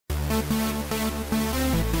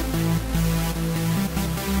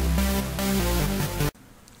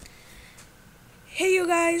Hey you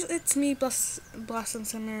guys, it's me, Blossom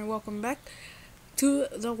Summer. Welcome back to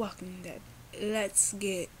The Walking Dead. Let's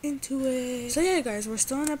get into it. So yeah guys, we're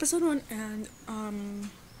still on episode 1 and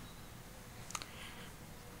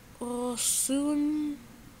we'll soon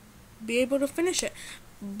be able to finish it.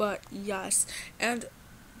 But yes, and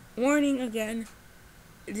warning again,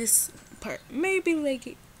 this part may be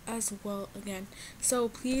laggy as well again. So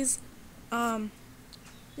please don't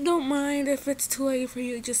mind if it's too late for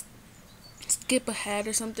you, just skip ahead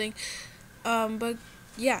or something. But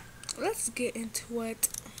yeah, let's get into it.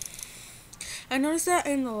 I noticed that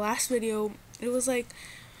in the last video it was like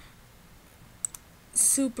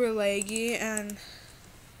super laggy and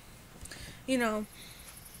you know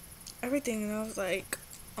everything, and I was like,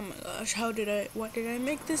 oh my gosh, what did I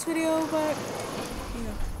make this video? But you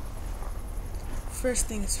know, first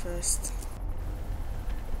things first.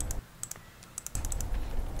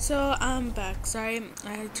 So I'm back. Sorry, I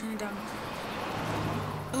had to turn it down.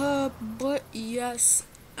 But yes,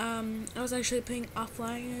 I was actually playing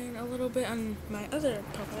offline a little bit on my other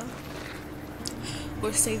profile,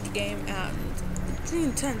 which saved the game, and it's pretty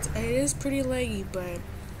intense. It is pretty laggy, but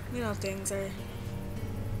you know, things are,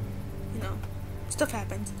 you know, stuff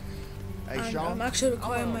happens. Hey, Sean, I'm actually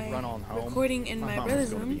recording in my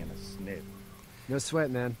brother's room. No sweat,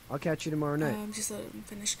 man. I'll catch you tomorrow night. Just let him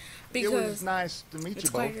finish. It Because was nice to meet it's you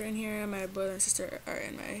quieter both. in here, and my brother and sister are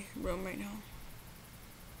in my room right now.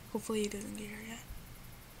 Hopefully he doesn't get here yet.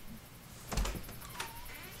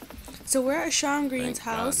 So we're at Sean Green's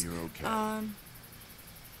house. Thank God you're okay.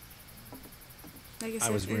 Like I said,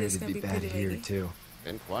 I was it ready is to gonna be be bad pretty here, laggy. too.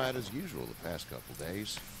 Been quiet as usual the past couple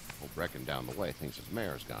days. Old Brecken down the way thinks his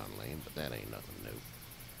mare's gone lame, but that ain't nothing new.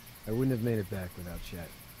 I wouldn't have made it back without Chet.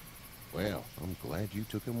 Well, I'm glad you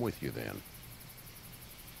took him with you then.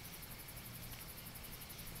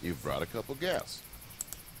 You've brought a couple guests.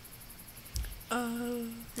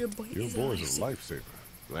 Your boy Your is boy's a alive. lifesaver.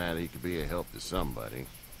 Glad he could be a help to somebody.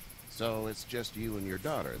 So it's just you and your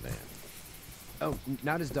daughter then? Oh,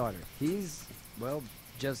 not his daughter. He's, well,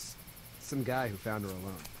 just some guy who found her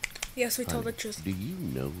alone. Yes, we told the Honey, truth. do you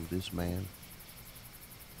know this man?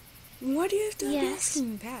 Why do you have to be Yes.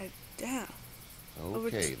 asking that? Damn.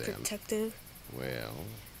 Okay then. Protective. Well,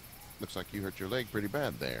 looks like you hurt your leg pretty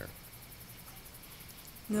bad there.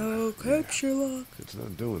 No, correct, Sherlock. It's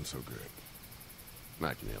not doing so good.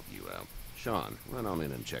 I can help you out. Sean, run on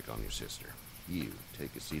in and check on your sister. You,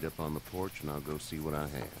 take a seat up on the porch and I'll go see what I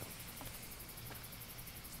have.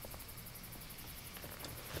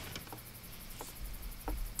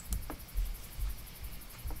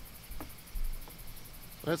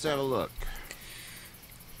 Let's have a look.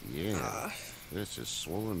 Yeah, this is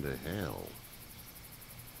swollen to hell.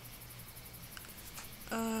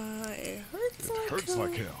 It hurts It hurts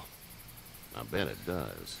like hell. I bet it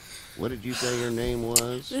does. What did you say your name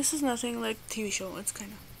was? This is nothing like TV show. It's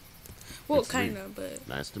kind of, well, It's Lee. kind of, but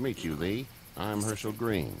Nice to meet you, Lee. I'm Herschel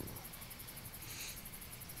Green.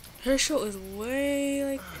 her show is way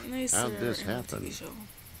like nicer. How'd this in the happen? TV show.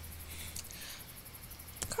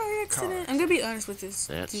 Car accident. I'm gonna be honest with this.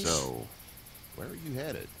 That's Douche. so. Where were you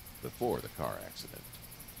headed before the car accident?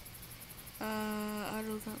 I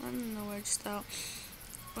don't know where I just out.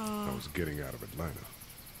 I was getting out of Atlanta.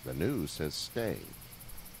 The news says stay.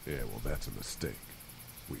 Yeah, well, that's a mistake.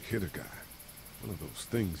 We hit a guy. One of those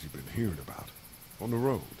things you've been hearing about. On the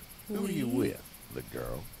road. Who are you with? The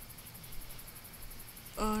girl?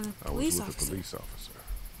 A I was police with officer. a police officer.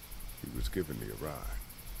 He was giving me a ride.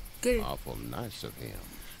 Good. Awful nice of him.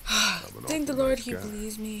 I'm an Thank the awful Lord nice he guy.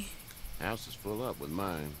 believes me. House is full up with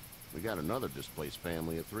mine. We got another displaced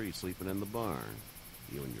family of 3 sleeping in the barn.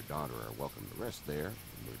 You and your daughter are welcome to rest there,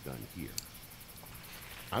 and we're done here.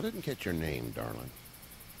 I didn't catch your name, darling.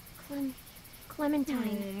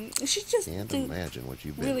 Clementine. She just Can't imagine what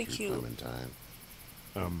you've been really through, cute. Clementine.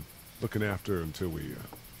 I'm looking after her until we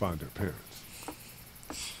find her parents.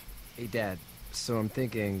 Hey, Dad. So I'm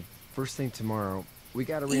thinking, first thing tomorrow, we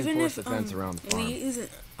gotta even reinforce if the fence around the farm. Lee isn't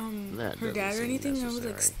That her doesn't dad or seem anything, I would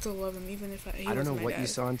like necessary. still love him even if he I don't know wasn't my what you dad.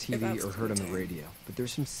 saw on If I TV was or heard on the Clementine. radio, but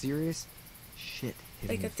there's some serious shit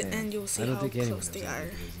hitting Like at the fan. end, you'll see I don't how think anyone close knows they how are,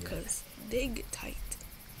 big it is yet. because they get tight.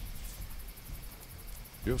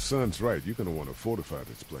 Your son's right. You're gonna want to fortify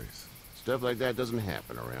this place. Stuff like that doesn't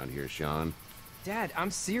happen around here, Sean. Dad,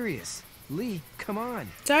 I'm serious. Lee, come on.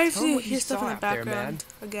 Sorry if Tell 'em you what hear stuff saw in the out there, background.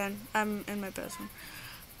 Again, I'm in my bedroom.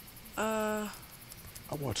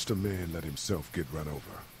 I watched a man let himself get run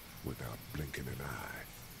over without blinking an eye.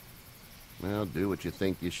 Well, do what you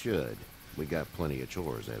think you should. We got plenty of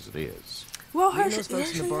chores as it is. Well, You her and those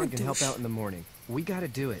folks in the barn can help douche. out in the morning. We gotta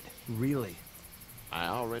do it. Really. I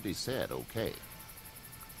already said okay.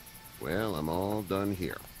 Well, I'm all done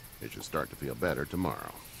here. It should start to feel better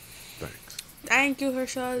tomorrow. Thanks. Thank you,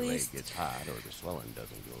 Herschel. At If your leg least gets hot or the swelling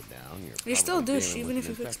doesn't go down, you're still probably douche, dealing even with if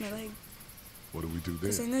an you fix my infection. leg. What do we do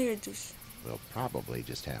Because I then? know you're a douche. We'll probably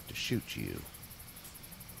just have to shoot you.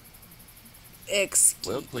 Excuse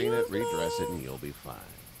We'll clean it, me? redress it, and you'll be fine.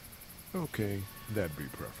 Okay, that'd be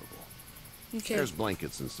preferable. Okay. There's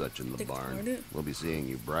blankets and such in the Think about barn. it. We'll be seeing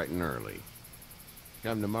you bright and early.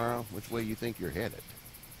 Come tomorrow, which way you think you're headed?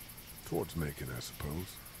 Towards Macon, I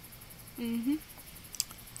suppose. Mm-hmm.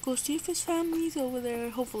 Go see if his family's over there,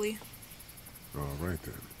 hopefully. All right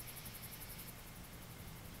then.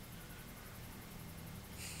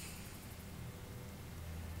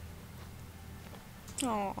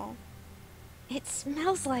 Aww. It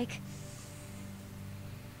smells like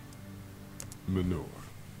Manure.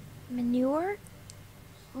 manure?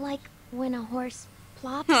 Like when a horse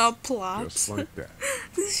plops? Oh, plops. Just like that.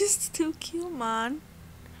 This is just too cute, man.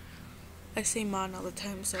 I say man all the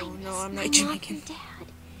time, so I no, miss I'm my not mom Jamaican. and Dad.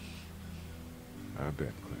 I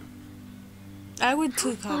bet, Clem. I would How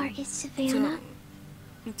too, far come. is Savannah?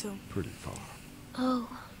 Me too. Pretty far. Oh,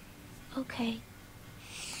 okay.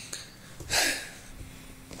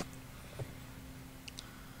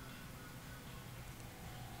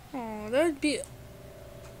 Oh, that would be a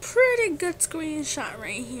pretty good screenshot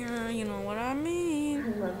right here. You know what I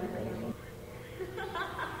mean?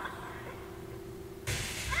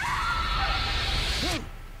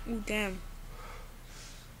 Ooh, damn.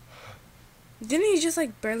 Didn't he just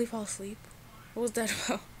like barely fall asleep? What was that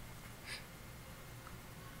about?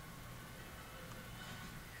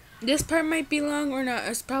 This part might be long or not.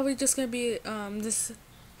 It's probably just gonna be this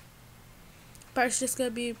part's just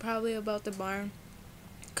gonna be probably about the barn.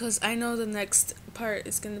 Cause I know the next part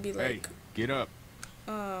is gonna be like Get up.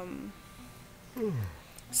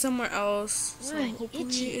 somewhere else. So Right, hopefully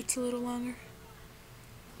itchy. it's a little longer.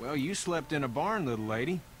 Well, you slept in a barn, little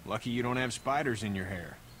lady. Lucky you don't have spiders in your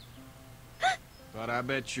hair. But I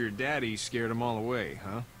bet your daddy scared them all away,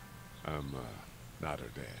 huh? I'm, not her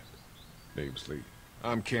dad. Name's Lee.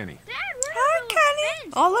 I'm Kenny. Dad, we're Hi, on a Kenny.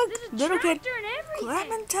 fence. Oh look, There's a little kid. tractor and everything.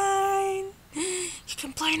 Clementine. You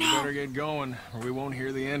can play We now. better get going, or we won't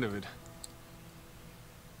hear the end of it.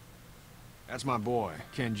 That's my boy,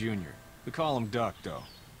 Ken Jr. We call him Duck, though.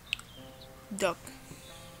 Duck.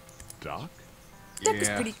 Doc? Duck is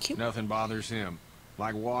Yeah, pretty cute. nothing bothers him.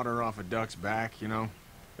 Like water off a duck's back, you know?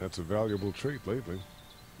 That's a valuable trait lately.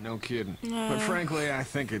 No kidding. But frankly, I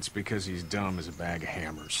think it's because he's dumb as a bag of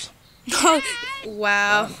hammers.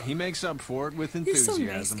 Wow. He makes up for it with You're so nice,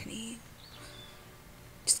 enthusiasm. Kenny.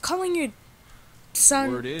 Just calling your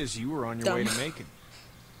son Word is, you were on your way dumb. to Macon.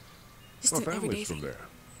 just My an everyday family's from thing. there.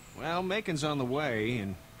 Well, Macon's on the way,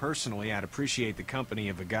 and personally, I'd appreciate the company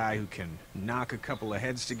of a guy who can knock a couple of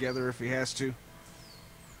heads together if he has to.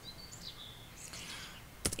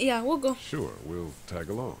 Yeah, we'll go. Sure, we'll tag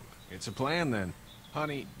along. It's a plan, then.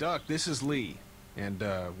 Honey, Duck, this is Lee. And,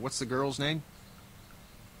 what's the girl's name?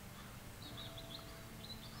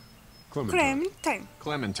 Clementine. Clementine.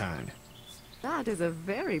 Clementine. That is a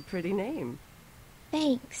very pretty name.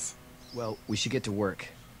 Thanks. Well, we should get to work.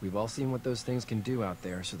 We've all seen what those things can do out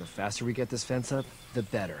there, so the faster we get this fence up, the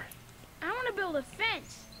better. I want to build a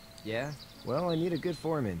fence. Yeah? Well, I need a good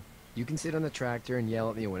foreman. You can sit on the tractor and yell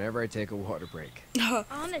at me whenever I take a water break.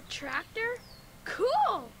 On a tractor?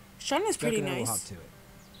 Cool. Sean is pretty Duck and I will hop nice. to it.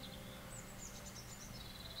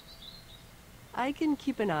 I can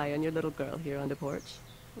keep an eye on your little girl here on the porch.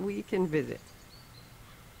 We can visit.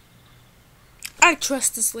 I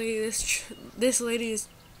trust this lady. This lady is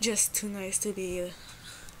just too nice to be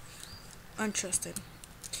untrusted.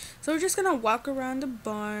 So we're just gonna walk around the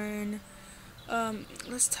barn.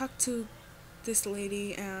 Let's talk to this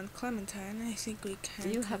lady and Clementine. I think we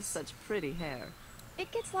can. You have 'cause, such pretty hair.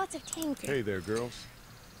 It gets lots of tank. Hey there, girls.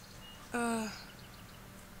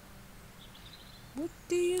 What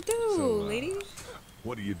do you do, So, lady?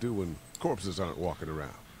 What do you do when corpses aren't walking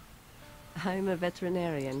around? I'm a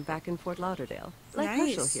veterinarian back in Fort Lauderdale. Like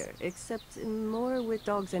Nice. Herschel here, except more with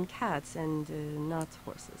dogs and cats and not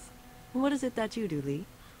horses. What is it that you do, Lee?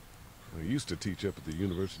 I used to teach up at the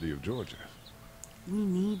University of Georgia. We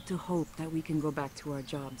need to hope that we can go back to our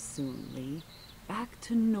jobs soon, Lee. Back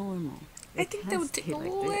to normal. I It think that can't would take stay a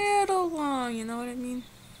like this. little long. You know what I mean?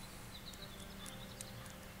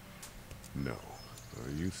 No, I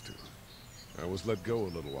used to. I was let go a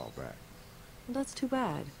little while back. That's too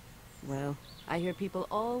bad. Well, I hear people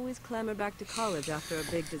always clamor back to college after a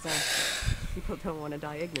big disaster. People don't want to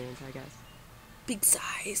die ignorant, I guess. big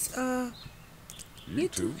size. You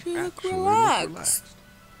two look actually relaxed. look relaxed.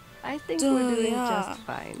 I think we're doing yeah. just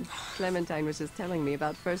fine. Clementine was just telling me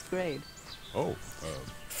about first grade. Oh,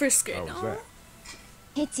 First grade. how was Aw. that?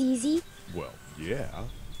 It's easy. Well, yeah.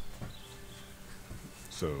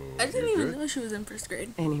 So, I didn't you're even good? know she was in first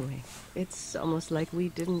grade. Anyway, it's almost like we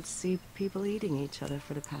didn't see people eating each other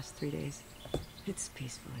for the past 3 days. It's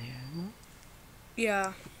peaceful here, no?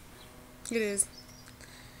 Yeah, it is.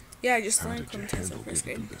 Yeah, I just How learned did you Clementine's in handle first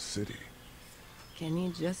getting grade. through the city?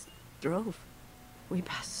 Kenny just drove. We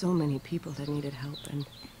passed so many people that needed help, and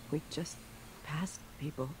we just passed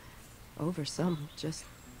people. Over some, just...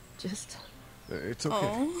 It's okay.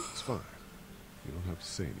 Oh. It's fine. You don't have to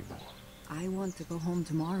say anymore. I want to go home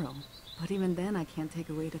tomorrow, but even then I can't take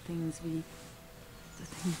away the things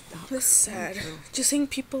Doc That's sad. went through. Just seeing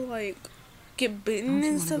people like get bitten Don't you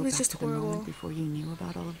and want to stuff go is back just to the moment horrible. before you knew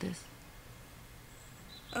about all of this?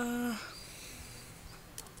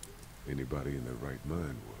 Anybody in their right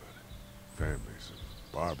mind would. Families and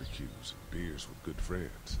barbecues and beers with good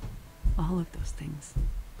friends. All of those things.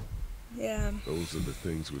 Yeah, Those are the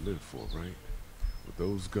things we live for, right? With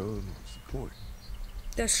those gone, what's the point?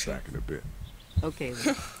 that's true. Back in a bit. Okay,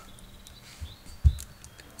 then.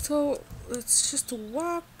 So let's just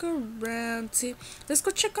walk around. See, let's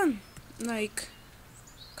go check on like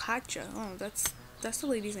Katja. Oh, that's the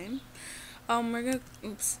lady's name. We're gonna.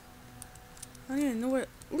 Oops. I don't even know where.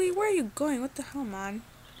 Lee, where are you going? What the hell, man?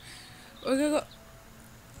 We're gonna go.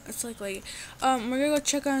 It's like we're gonna go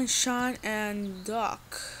check on Sean and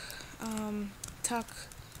Doc. Let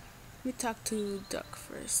me talk to Duck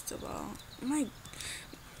first of all.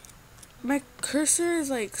 My cursor is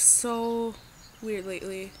like so weird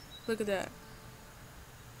lately. Look at that.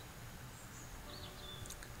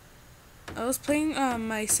 I was playing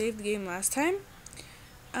my saved game last time,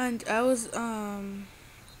 and I was in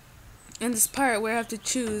this part where I have to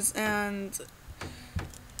choose, and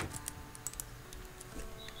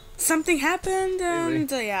something happened, and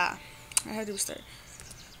yeah, I had to restart.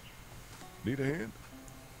 Need a hand?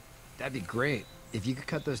 That'd be great. If you could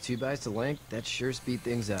cut those 2x to length, that'd sure speed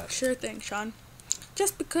things up. Sure thing, Sean.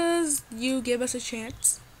 Just because you gave us a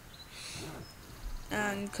chance,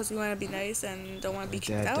 and because we want to be nice and don't want to be My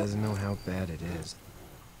kicked dad out. doesn't know how bad it is.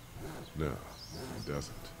 No, it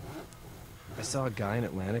doesn't. I saw a guy in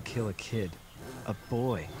Atlanta kill a kid. A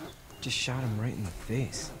boy. Just shot him right in the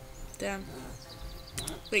face. Damn.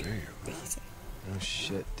 Wait. Damn. Wait, he said- Oh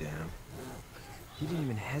shit, damn. He didn't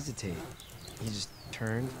even hesitate. He just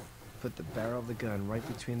turned, put the barrel of the gun right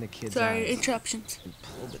between the kid's Sorry, eyes, interruptions. and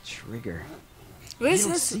pulled the trigger. Wait, You so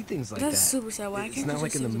don't that's, see things like that's that. super sad. Why It's can't not you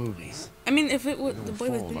like just in the save movies. I mean, if it They would, don't the boy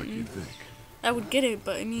was fall like you bitten, think. I would get it.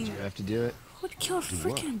 But I mean, Did you have to do it? who would kill a Do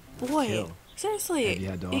what? freaking boy? Kill. Seriously, Have you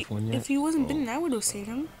had to off one yet? if he wasn't Oh. bitten, I would have saved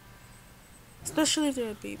him. Especially if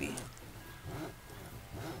they're a baby.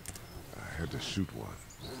 I had to shoot one.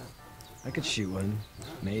 I could shoot one,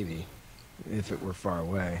 maybe, if it were far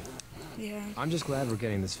away. Yeah. I'm just glad we're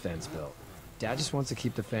getting this fence built. Dad just wants to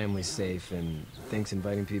keep the family safe and thinks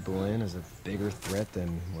inviting people in is a bigger threat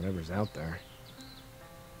than whatever's out there.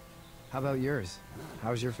 How about yours?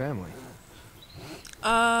 How's your family?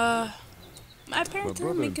 My My parents are brother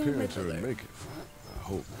and making my parents are brother. make it. I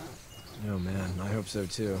hope. Oh man, I hope so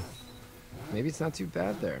too. Maybe it's not too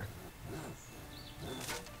bad there.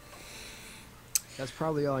 That's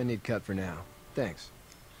probably all I need cut for now. Thanks.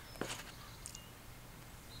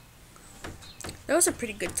 That was a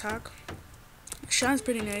pretty good talk. Sean's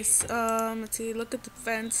pretty nice. Let's see. Look at the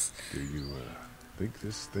fence. Do you think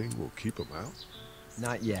this thing will keep them out?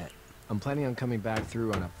 Not yet. I'm planning on coming back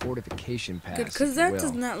through on a fortification pass. Good, if because you that will.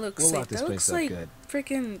 does not look We'll safe. lock this That place looks up like good.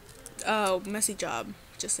 freaking messy job.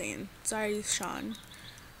 Just saying. Sorry, Sean.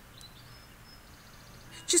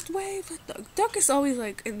 Just wave at Duck. Duck is always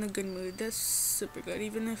like in a good mood. That's super good.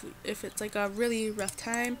 Even if it's like a really rough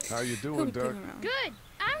time. How you He'll doing, be Duck? playing around. Good.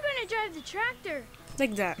 I'm gonna drive the tractor.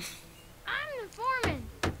 Like that. I'm the foreman.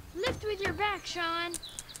 Lift with your back, Sean.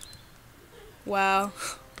 Wow.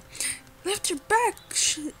 Lift your back.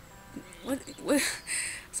 What?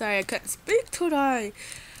 Sorry, I couldn't speak today.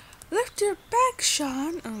 Lift your back,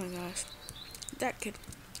 Sean. Oh my gosh. That kid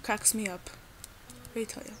cracks me up. Let me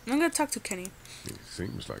tell you. I'm gonna talk to Kenny. He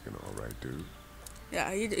seems like an alright dude.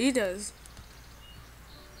 Yeah, he does.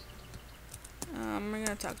 We're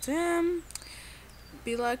gonna talk to him.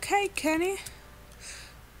 Be like, hey, Kenny.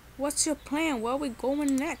 What's your plan? Where we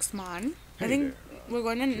going next, man? I Hey think there, we're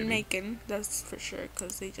going to Kenny. Macon. That's for sure,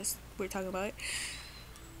 because we're talking about it.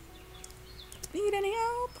 Need any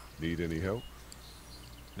help? Need any help?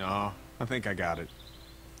 No, I think I got it.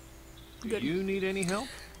 Do Good. you need any help?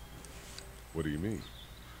 What do you mean?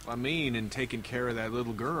 I mean, in taking care of that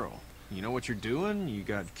little girl. You know what you're doing? You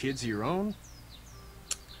got kids of your own?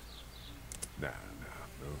 Nah,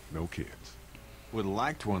 no kids. Would've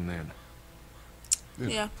liked one then.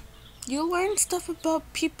 Yeah. You learn stuff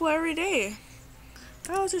about people every day.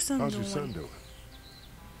 How's your son How's doing? your son doing?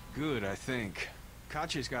 Good, I think.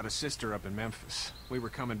 Katya's got a sister up in Memphis. We were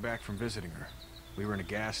coming back from visiting her. We were in a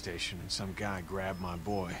gas station and some guy grabbed my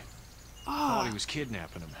boy. Thought he was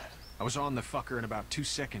kidnapping him. I was on the fucker in about 2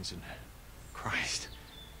 seconds and... Christ.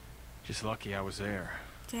 Just lucky I was there.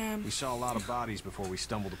 Damn. We saw a lot of bodies before we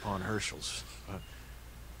stumbled upon Herschel's. But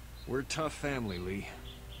we're a tough family, Lee.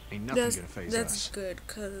 Ain't nothing gonna phase That's us. good,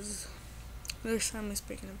 because their family's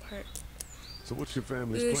breaking apart. So what's your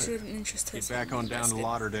family's Really plan? shouldn't interest Get us. back on down to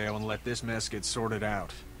Lauderdale and let this mess get sorted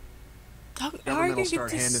out. How are you Government will gonna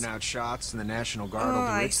start get this? handing out shots and the National Guard will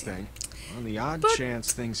I do its see. thing. On the odd But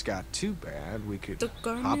chance things got too bad, we could The hop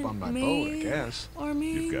government on my may boat, I guess. or may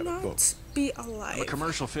You've got a not boat. be I'm a alive.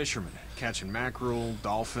 commercial fisherman, catching mackerel,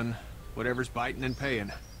 dolphin, whatever's biting and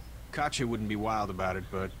paying. Katya wouldn't be wild about it,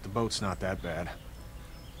 but the boat's not that bad.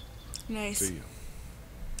 Nice. See you.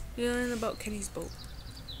 You learn about Kenny's boat.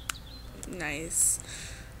 Nice.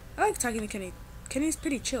 I like talking to Kenny. Kenny's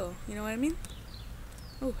pretty chill, you know what I mean?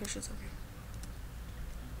 Oh, Herschel's over here.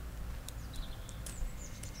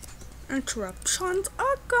 Interruptions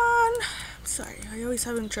are gone. I'm sorry, I always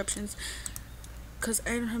have interruptions. Because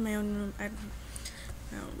I don't have my own room. I don't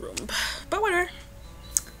have my own room. But whatever.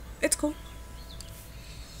 It's cool.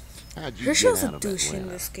 How'd you Herschel's get a out of douche in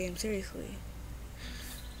Atlanta? this game, seriously.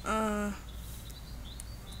 On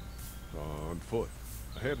foot.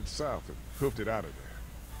 I headed south and hoofed it out of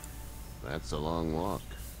there. That's a long walk.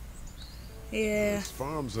 Yeah. This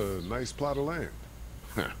farm's a nice plot of land.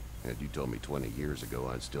 Had you told me 20 years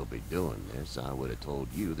ago I'd still be doing this, I would have told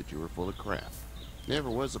you that you were full of crap. Never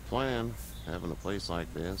was a plan, having a place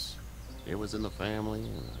like this. It was in the family,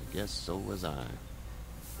 and I guess so was I.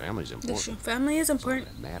 Family's important. Family is That's all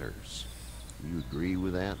important. that matters. You agree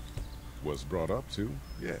with that? Was brought up to,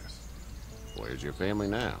 yes. Where's your family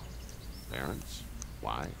now? Parents?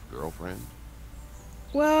 Wife? Girlfriend?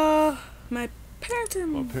 Well, my parents are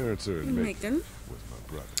My parents are in Macon Macon. with my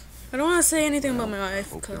brother. I don't want to say anything Well, about my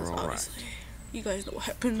wife hope they're because all right. obviously you guys know what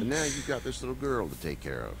But happened. now you've got this little girl to take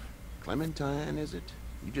care of. Clementine, is it?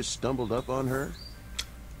 You just stumbled up on her?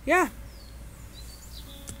 Yeah,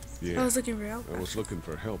 Yeah, I was looking for help. I was looking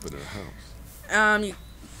for help in her house.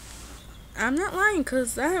 I'm not lying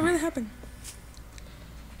because that really happened.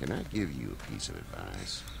 Can I give you a piece of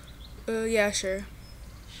advice? Yeah, sure.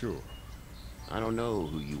 Sure. I don't know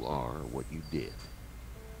who you are or what you did,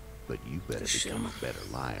 but you better Sure. become a better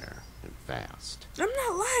liar, and fast. I'm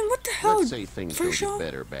not lying. What the hell? Let's say things For don't sure. get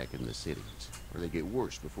better back in the cities, or they get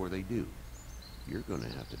worse before they do. You're gonna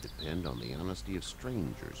have to depend on the honesty of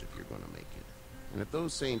strangers if you're gonna make it. And if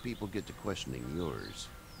those same people get to questioning yours,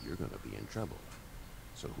 you're gonna be in trouble.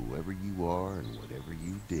 So whoever you are and whatever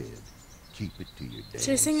you did, keep it to your damn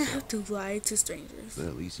So you're saying I self. have to lie to strangers? But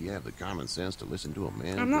at least you have the common sense to listen to a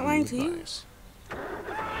man. I'm not giving lying to you. advice.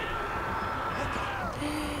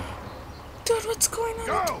 Dude, what's going on?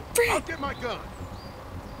 Go! Frick. I'll get my gun.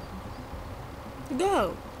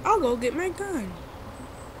 Go. I'll go get my gun.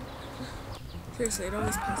 Seriously, it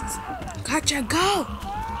always passes. Gotcha, go!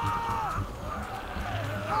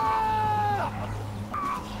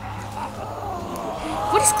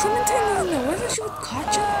 What is Clementine doing there? Wasn't she with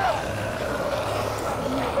Katja?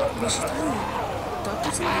 What is she doing?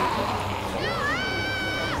 Doctor something?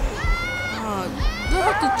 Oh, they'll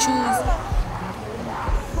have to choose.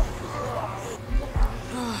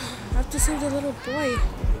 Oh, I have to save the little boy.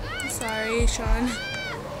 Sorry, Sean.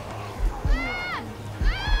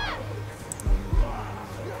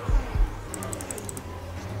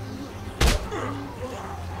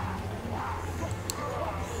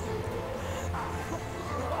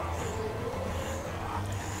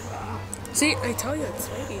 See, I tell you, it's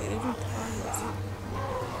ready. It even pauses.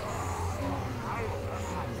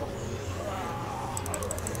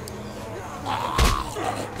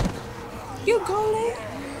 You go, Lee.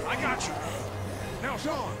 I got you. Now,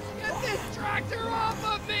 Sean. Get this tractor off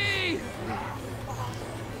of me!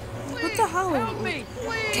 What the hell? Help me,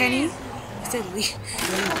 please! Kenny? I said Lee.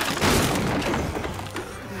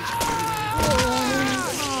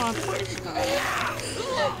 Oh, poor Sean.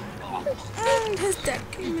 And his dad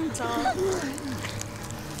came and saw.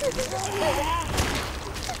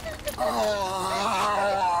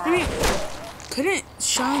 I mean, couldn't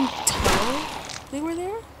Sean tell they were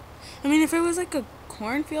there? I mean, if it was like a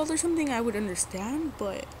cornfield or something, I would understand,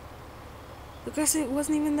 but because it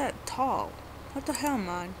wasn't even that tall. What the hell,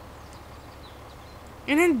 man?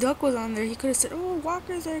 And then Duck was on there. He could have said, "Oh,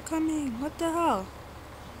 walkers are coming. What the hell?"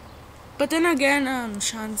 But then again,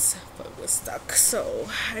 Sean's foot was stuck, so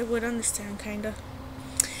I would understand, kinda.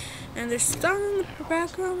 And there's sound in the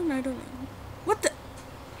background. I don't know what the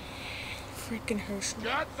freaking Herschel.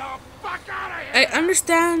 Get the fuck out of here! I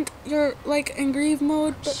understand you're like in grieve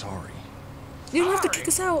mode, but Sorry. you don't have to kick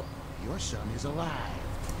us out. Your son is alive.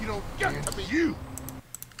 You don't get to be you!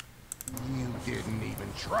 You didn't even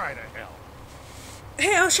try to help.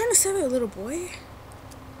 Hey, I was trying to save a little boy.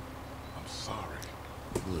 I'm sorry.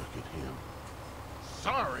 Look at him.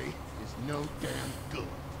 Sorry is no damn good.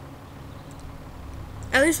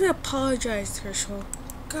 At least we apologized, Herschel.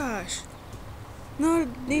 Gosh. No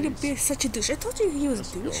need to be such a douche. I told you he was a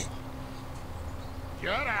douche.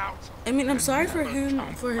 Get out! I mean, I'm sorry for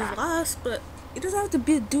him, for his loss, but he doesn't have to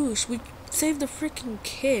be a douche. We saved the freaking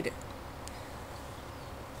kid.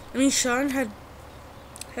 I mean, Sean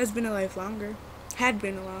has been alive longer. Had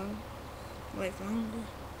been alive longer.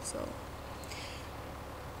 So,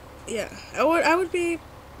 yeah. I would be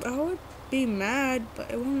mad,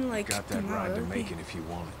 but I wouldn't like. Got that ride to Macon if you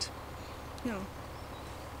want it. No.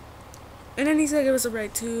 And then he said it was a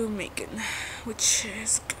ride to Macon, which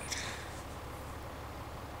is good.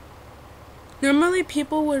 Normally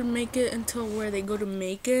people would make it until where they go to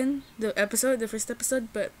Macon, the first episode,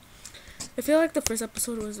 but I feel like the first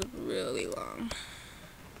episode was really long.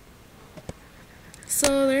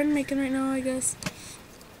 So they're in Macon right now, I guess.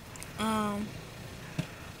 Yeah,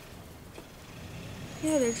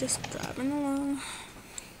 they're just driving along.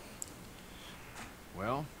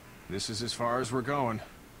 Well, this is as far as we're going.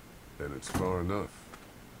 And it's far enough.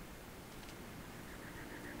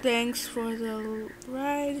 Thanks for the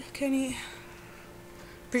ride, Kenny.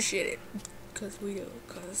 Appreciate it, cause we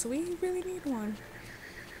really need one.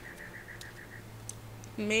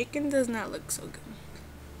 Macon does not look so good.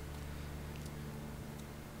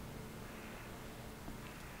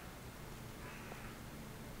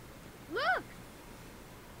 Look!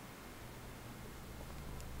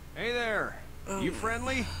 Hey there. You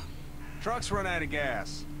friendly? Truck's run out of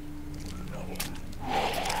gas.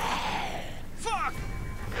 Fuck!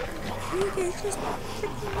 You guys just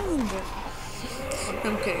freaking ruined it.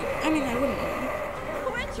 I'm kidding. I mean, I wouldn't mind.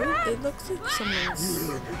 It looks like someone's.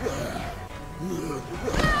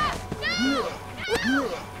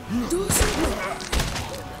 Do something.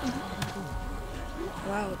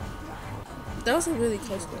 Wow. That was a really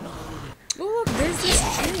close one. Oh, look, there's this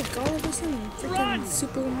chick all of a sudden. Freaking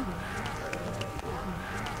Superwoman.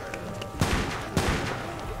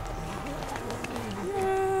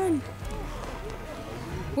 Run!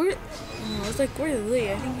 Where? Oh, I was like, where's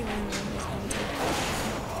Lee? I think he went around this one too.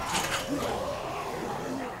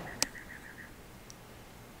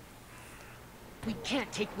 We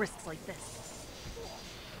can't take risks like this.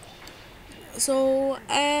 So,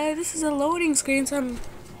 this is a loading screen, so I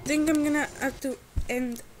think I'm gonna have to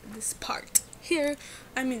end this part here.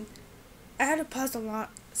 I mean, I had to pause a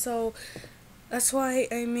lot, so that's why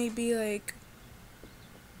I may be like,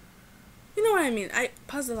 you know what I mean. I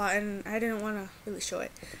paused a lot and I didn't want to really show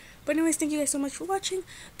it. But anyways, thank you guys so much for watching.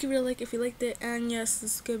 Give it a like if you liked it, and yes,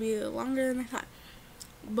 this is gonna be longer than I thought.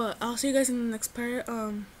 But I'll see you guys in the next part.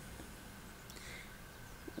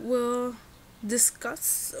 We'll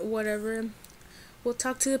discuss whatever. We'll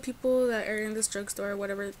talk to the people that are in this drugstore,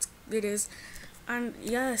 whatever it is. And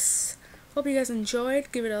yes, hope you guys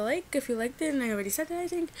enjoyed. Give it a like if you liked it, and I already said that, I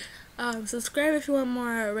think. Subscribe if you want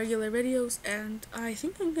more regular videos, and I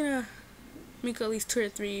think I'm gonna make at least 2 or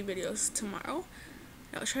 3 videos tomorrow.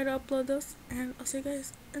 I'll try to upload those, and I'll see you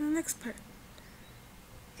guys in the next part.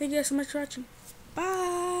 Thank you guys so much for watching.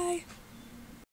 Bye!